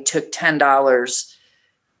everybody took $10,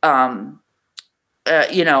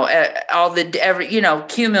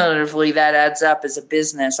 cumulatively that adds up as a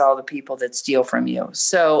business, all the people that steal from you.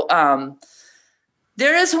 So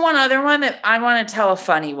there is one other one that I want to tell, a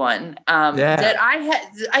funny one that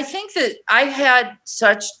I think that I had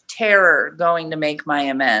such terror going to make my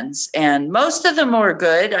amends, and most of them were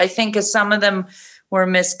good. I think some of them were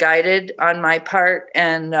misguided on my part,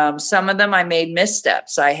 and some of them I made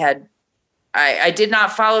missteps. I did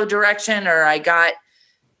not follow direction, or I got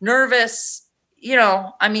nervous.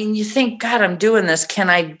 You think, God, I'm doing this. Can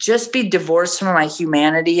I just be divorced from my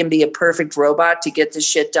humanity and be a perfect robot to get this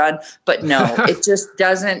shit done? But no, it just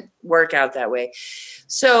doesn't work out that way.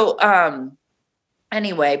 So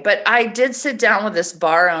anyway, but I did sit down with this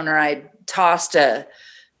bar owner. I tossed like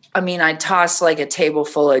a table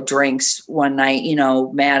full of drinks one night,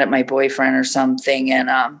 mad at my boyfriend or something,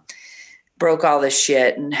 and broke all this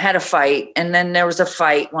shit and had a fight. And then there was a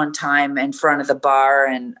fight one time in front of the bar,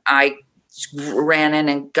 and I ran in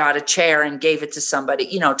and got a chair and gave it to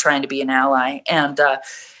somebody, trying to be an ally. And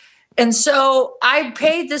so I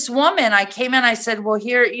paid this woman. I came in, I said, well,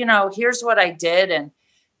 here's what I did. And,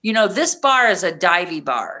 this bar is a divey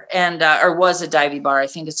bar or was a divey bar. I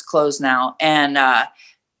think it's closed now. And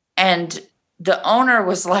the owner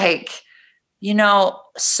was like,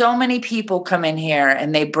 so many people come in here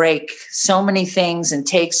and they break so many things and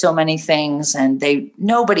take so many things, and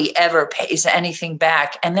nobody ever pays anything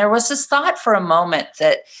back. And there was this thought for a moment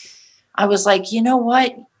that I was like, you know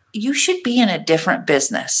what? You should be in a different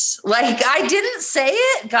business. Like, I didn't say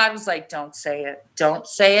it. God was like, don't say it. Don't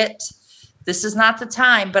say it. This is not the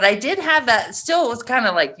time. But I did have that. Still, it was kind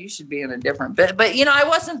of like, you should be in a different bit. But, I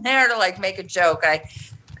wasn't there to like make a joke. I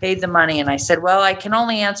paid the money, and I said, well, I can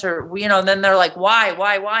only answer, then they're like, why?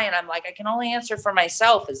 And I'm like, I can only answer for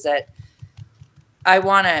myself, is that I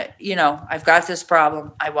want to, I've got this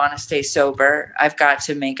problem. I want to stay sober. I've got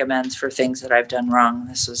to make amends for things that I've done wrong.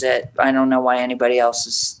 This was it. I don't know why anybody else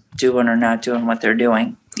is doing or not doing what they're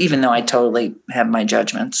doing, even though I totally have my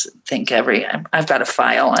judgments. I've got a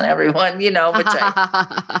file on everyone, which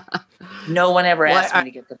no one ever asked me to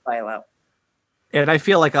get the file out. And I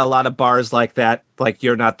feel like a lot of bars like that, like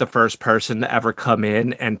you're not the first person to ever come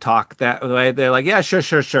in and talk that way. They're like, yeah,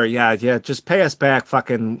 sure. Yeah. Just pay us back.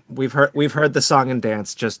 Fucking, we've heard the song and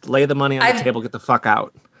dance. Just lay the money on the table, get the fuck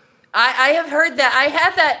out. I have heard that. I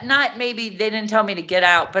had that, not maybe they didn't tell me to get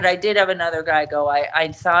out, but I did have another guy go,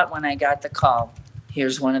 I thought when I got the call,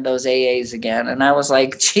 here's one of those AAs again. And I was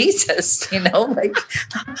like, Jesus,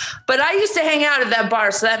 but I used to hang out at that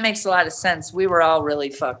bar. So that makes a lot of sense. We were all really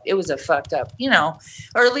fucked. It was a fucked up,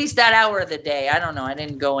 or at least that hour of the day. I don't know. I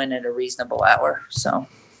didn't go in at a reasonable hour. So.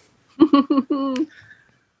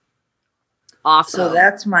 Awesome. So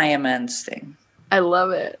that's my amends thing. I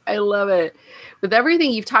love it. With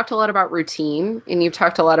everything, you've talked a lot about routine, and you've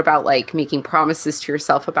talked a lot about like making promises to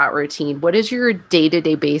yourself about routine. What does your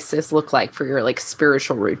day-to-day basis look like for your like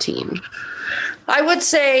spiritual routine? I would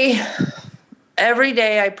say every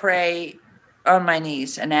day I pray on my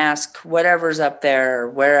knees and ask whatever's up there,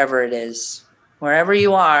 wherever it is, wherever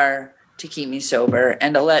you are, to keep me sober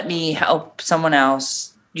and to let me help someone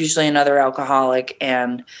else, usually another alcoholic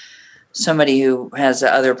and somebody who has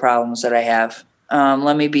other problems that I have.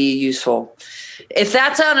 Let me be useful. If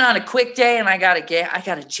that's on a quick day and I got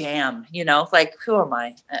to jam, like who am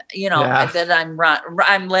I? That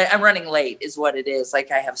I'm running late is what it is.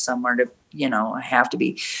 Like I have somewhere to, I have to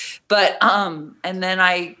be, but, and then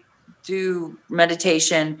I do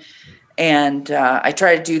meditation and, I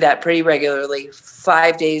try to do that pretty regularly,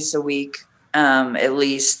 5 days a week, at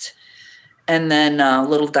least. And then a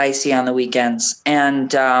little dicey on the weekends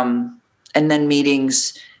and then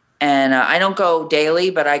meetings. And I don't go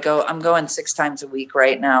daily, but I'm going 6 times a week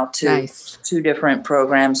right now to 2 different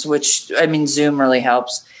programs, which Zoom really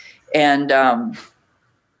helps. And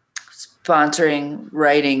sponsoring,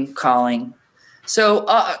 writing, calling. So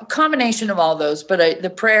a combination of all those, but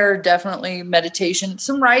the prayer, definitely meditation,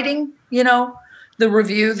 some writing,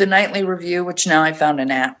 the nightly review, which now I found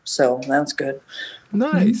an app. So that's good.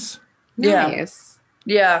 Nice.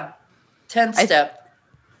 Yeah. 10 step.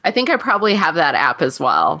 I think I probably have that app as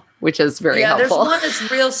well, which is very helpful. There's one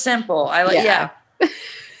that's real simple. I like, yeah.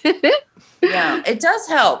 Yeah, it does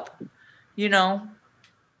help, Yeah.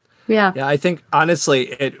 Yeah, I think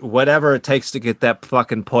honestly, whatever it takes to get that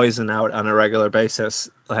fucking poison out on a regular basis.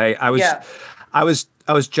 Like I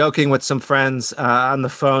was joking with some friends on the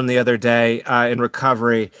phone the other day in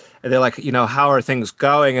recovery, and they're like, how are things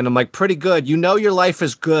going? And I'm like, pretty good. Your life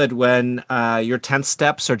is good when your 10th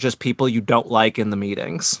steps are just people you don't like in the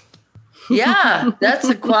meetings. Yeah, that's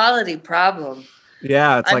a quality problem.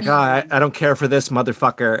 Yeah, it's I don't care for this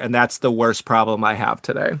motherfucker, and that's the worst problem I have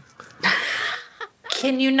today.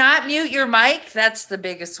 Can you not mute your mic? That's the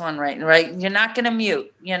biggest one, right? You're not going to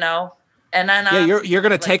mute, And then you're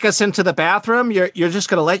going to take us into the bathroom. You're just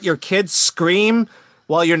going to let your kids scream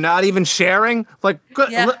while you're not even sharing. Like,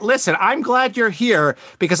 listen, I'm glad you're here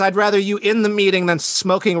because I'd rather you in the meeting than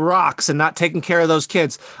smoking rocks and not taking care of those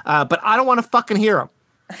kids. But I don't want to fucking hear them.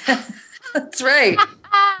 That's right.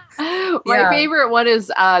 My favorite one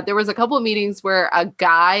is there was a couple of meetings where a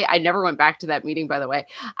guy, I never went back to that meeting, by the way,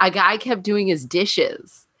 a guy kept doing his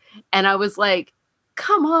dishes. And I was like,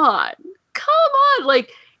 come on.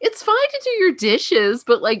 Like, it's fine to do your dishes,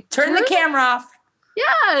 but like turn the camera off.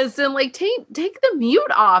 Yes. And like take the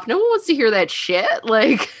mute off. No one wants to hear that shit.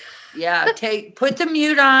 Like, put the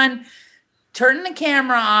mute on, turn the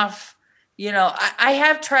camera off. I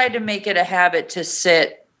have tried to make it a habit to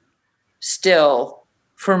sit still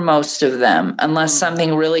for most of them, unless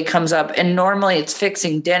something really comes up. And normally it's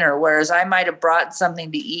fixing dinner, whereas I might have brought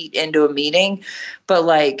something to eat into a meeting, but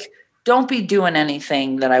like, don't be doing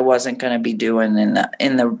anything that I wasn't going to be doing in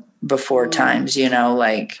the before times,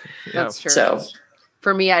 That's true. So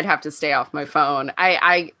for me, I'd have to stay off my phone.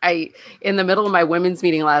 I in the middle of my women's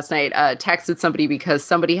meeting last night, texted somebody because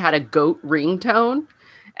somebody had a goat ringtone.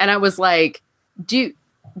 And I was like, do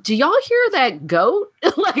y'all hear that goat?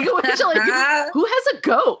 Like, who has a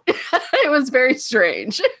goat? It was very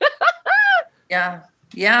strange. Yeah.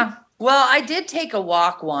 Well, I did take a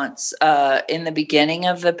walk once in the beginning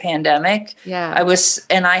of the pandemic. Yeah.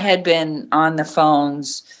 I had been on the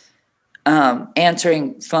phones,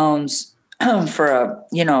 answering phones for a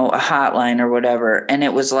hotline or whatever. And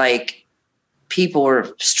it was like people were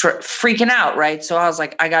freaking out, right? So I was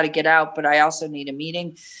like, I got to get out, but I also need a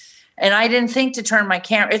meeting. And I didn't think to turn my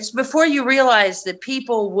camera. It's before you realize that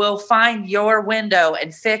people will find your window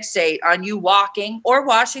and fixate on you walking or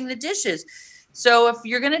washing the dishes. So if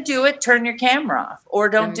you're going to do it, turn your camera off or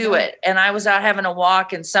don't do it. And I was out having a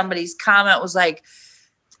walk and somebody's comment was like,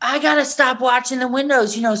 I got to stop watching the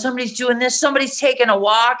windows. Somebody's doing this, somebody's taking a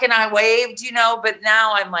walk, and I waved, but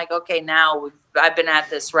now I'm like, okay, now I've been at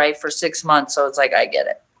this for 6 months. So it's like, I get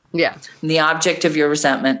it. Yeah. And the object of your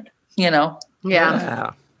resentment, Yeah.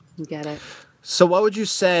 Get it. So what would you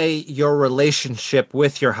say your relationship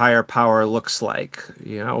with your higher power looks like?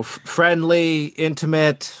 Friendly,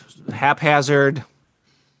 intimate, haphazard?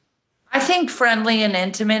 I think friendly and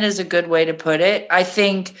intimate is a good way to put it. I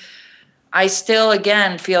think I still,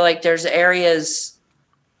 again, feel like there's areas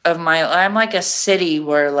of I'm like a city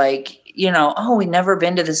where we've never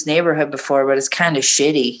been to this neighborhood before, but it's kind of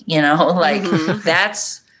shitty,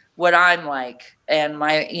 that's what I'm like. And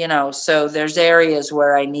so there's areas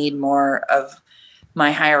where I need more of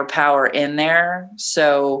my higher power in there.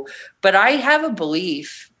 So, but I have a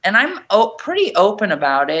belief and I'm pretty open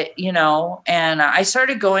about it, and I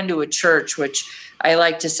started going to a church, which I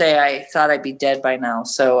like to say I thought I'd be dead by now.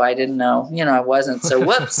 So I didn't know, I wasn't. So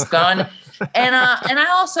whoops, gone. And I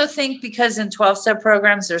also think because in 12-step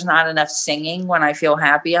programs, there's not enough singing when I feel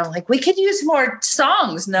happy. I'm like, we could use more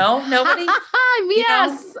songs. No, nobody.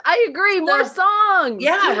 Yes, I agree. More songs.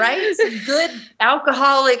 Yeah, right. Some good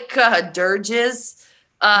alcoholic dirges.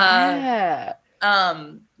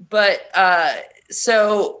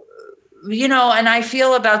 So, and I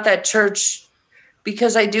feel about that church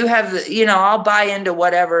because I do have I'll buy into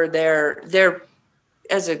whatever they're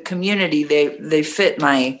as a community, they fit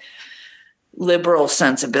my liberal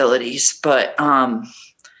sensibilities, but I'll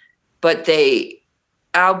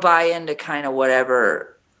buy into kind of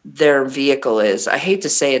whatever their vehicle is. I hate to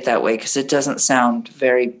say it that way because it doesn't sound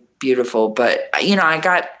very beautiful, but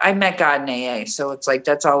I met God in AA, so it's like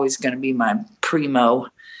that's always going to be my primo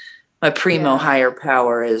higher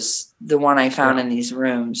power is the one I found in these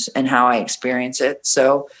rooms and how I experience it.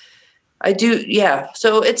 So I do. Yeah.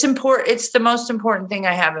 So it's important. It's the most important thing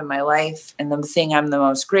I have in my life and the thing I'm the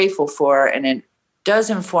most grateful for. And it does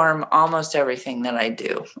inform almost everything that I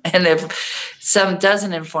do. And if some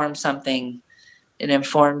doesn't inform something, it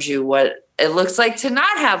informs you what it looks like to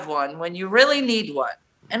not have one when you really need one.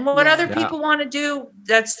 And what other people want to do,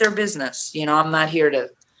 that's their business. I'm not here to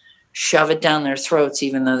shove it down their throats,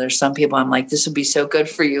 even though there's some people I'm like, this would be so good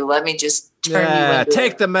for you. Let me just turn you into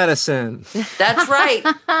take the medicine. That's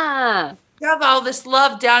right. Shove all this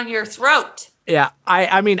love down your throat. Yeah,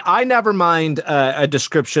 I mean, I never mind a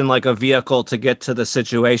description like a vehicle to get to the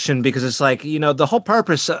situation, because it's like, the whole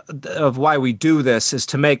purpose of why we do this is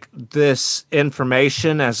to make this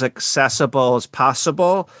information as accessible as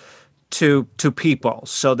possible to people,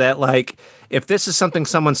 so that, like, if this is something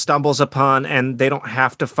someone stumbles upon and they don't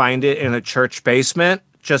have to find it in a church basement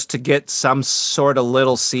just to get some sort of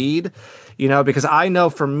little seed, because I know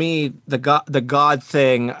for me, the God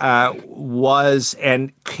thing was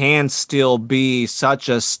and can still be such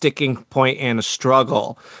a sticking point and a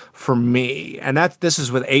struggle for me. And this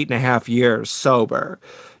is with 8.5 years sober,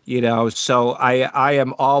 so I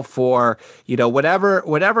am all for,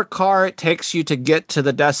 whatever car it takes you to get to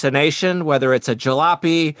the destination, whether it's a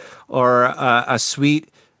jalopy or a sweet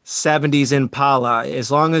 70s Impala, as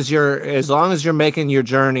long as you're making your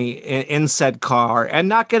journey in said car and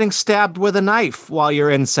not getting stabbed with a knife while you're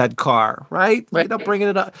in said car, right? Bringing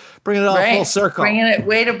it all full circle.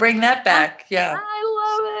 Way to bring that back. Yeah.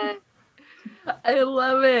 I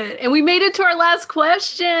love it. And we made it to our last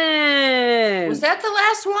question. Was that the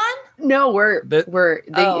last one? No,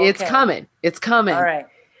 it's coming. It's coming. All right.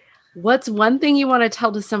 What's one thing you want to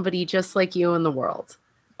tell to somebody just like you in the world?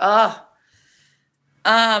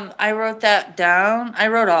 I wrote that down. I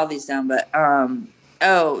wrote all these down, but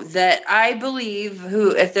that I believe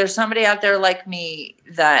if there's somebody out there like me,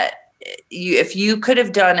 that if you could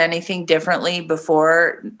have done anything differently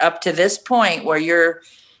before up to this point where you're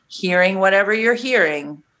hearing whatever you're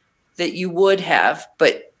hearing, that you would have,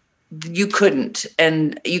 but you couldn't.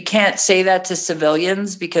 And you can't say that to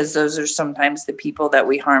civilians, because those are sometimes the people that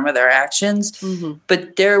we harm with our actions. Mm-hmm.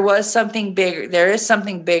 But there is something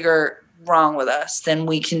bigger wrong with us than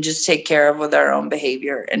we can just take care of with our own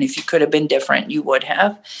behavior. And if you could have been different, you would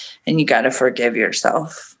have, and you got to forgive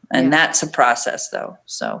yourself. And that's a process, though.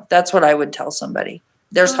 So that's what I would tell somebody.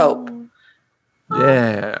 There's hope.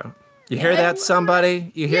 Yeah. You hear that,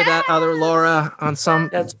 somebody? You hear that, other Laura, on some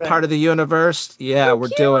part of the universe? Yeah, so we're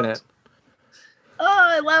doing it. Oh,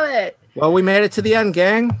 I love it. Well, we made it to the end,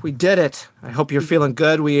 gang. We did it. I hope you're feeling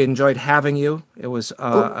good. We enjoyed having you. It was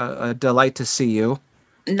a delight to see you.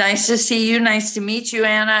 Nice to see you. Nice to meet you,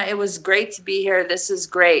 Anna. It was great to be here. This is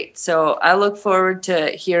great. So I look forward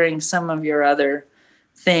to hearing some of your other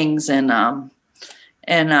things, and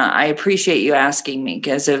I appreciate you asking me,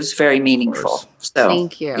 because it was very meaningful. So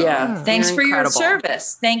thank you. Yeah, thanks for your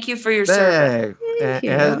service. Thank you for your service.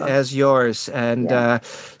 As yours. And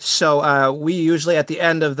so we usually at the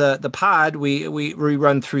end of the pod, we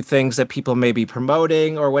run through things that people may be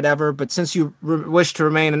promoting or whatever. But since you wish to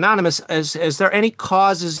remain anonymous, is there any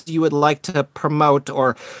causes you would like to promote,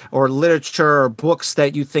 or literature or books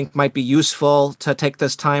that you think might be useful to take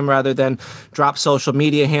this time rather than drop social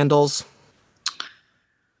media handles?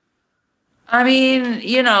 I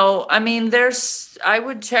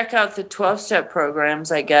would check out the 12-step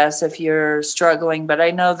programs, I guess, if you're struggling, but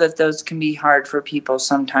I know that those can be hard for people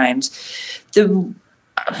sometimes.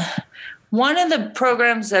 One of the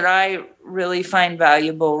programs that I really find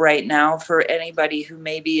valuable right now for anybody who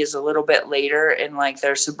maybe is a little bit later in like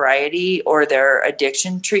their sobriety or their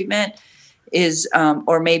addiction treatment is,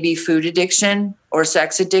 or maybe food addiction or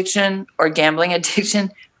sex addiction or gambling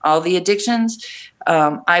addiction, all the addictions.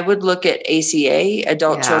 I would look at ACA,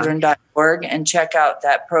 adultchildren.org, and check out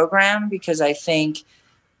that program, because I think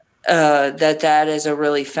that is a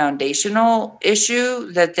really foundational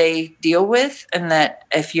issue that they deal with. And that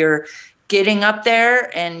if you're getting up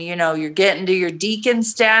there and, you're getting to your deacon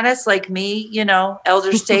status like me,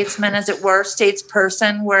 elder statesman, as it were,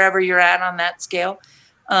 statesperson, wherever you're at on that scale,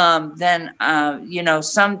 then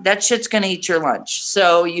that shit's going to eat your lunch.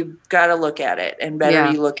 So you've got to look at it, and better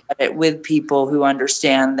you look at it with people who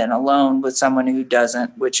understand than alone with someone who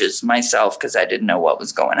doesn't, which is myself, because I didn't know what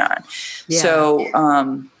was going on. Yeah.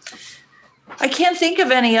 So I can't think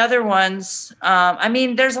of any other ones.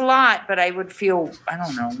 There's a lot, but I would feel,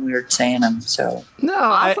 weird saying them. So no,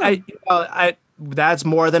 awesome. I that's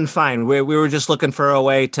more than fine. We were just looking for a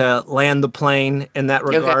way to land the plane in that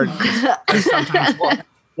regard. Okay. Sometimes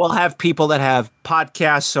we'll have people that have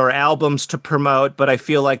podcasts or albums to promote, but I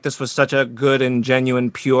feel like this was such a good and genuine,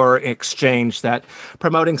 pure exchange that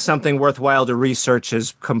promoting something worthwhile to research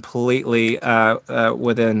is completely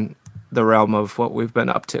within the realm of what we've been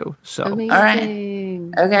up to. So, amazing. All right.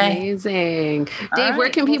 Okay. Amazing. Dave, where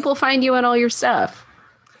can people find you and all your stuff?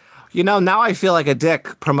 Now I feel like a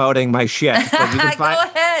dick promoting my shit. But you can Go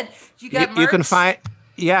ahead. You got merch? You can find,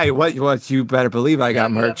 what you better believe I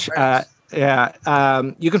got merch.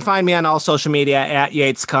 Yeah. You can find me on all social media at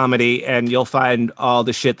Yates Comedy, and you'll find all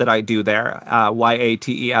the shit that I do there.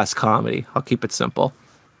 YATES Comedy. I'll keep it simple.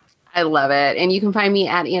 I love it. And you can find me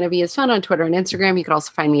at Anna V is Fun on Twitter and Instagram. You can also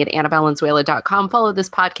find me at AnnaValenzuela.com. Follow this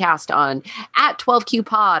podcast on at 12Q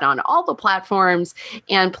Pod on all the platforms.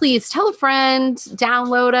 And please tell a friend,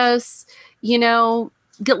 download us,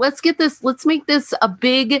 let's make this a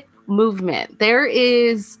big movement. There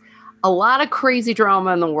is a lot of crazy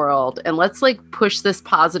drama in the world, and let's push this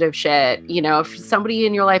positive shit. If somebody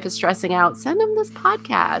in your life is stressing out, send them this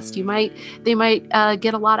podcast. They might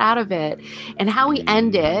get a lot out of it. And how we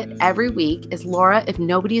end it every week is, Laura, if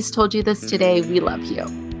nobody's told you this today, we love you.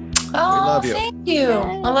 Oh, thank you.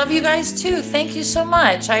 I love you guys too. Thank you so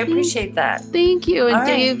much. I appreciate that. Thank you. And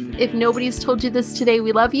Dave, if nobody's told you this today,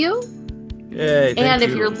 we love you. Yay, and if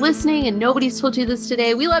you're listening and nobody's told you this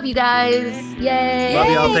today, we love you guys. Yay. Love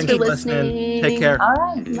y'all. Thanks for listening. Take care. All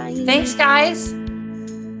right. Bye. Thanks, guys.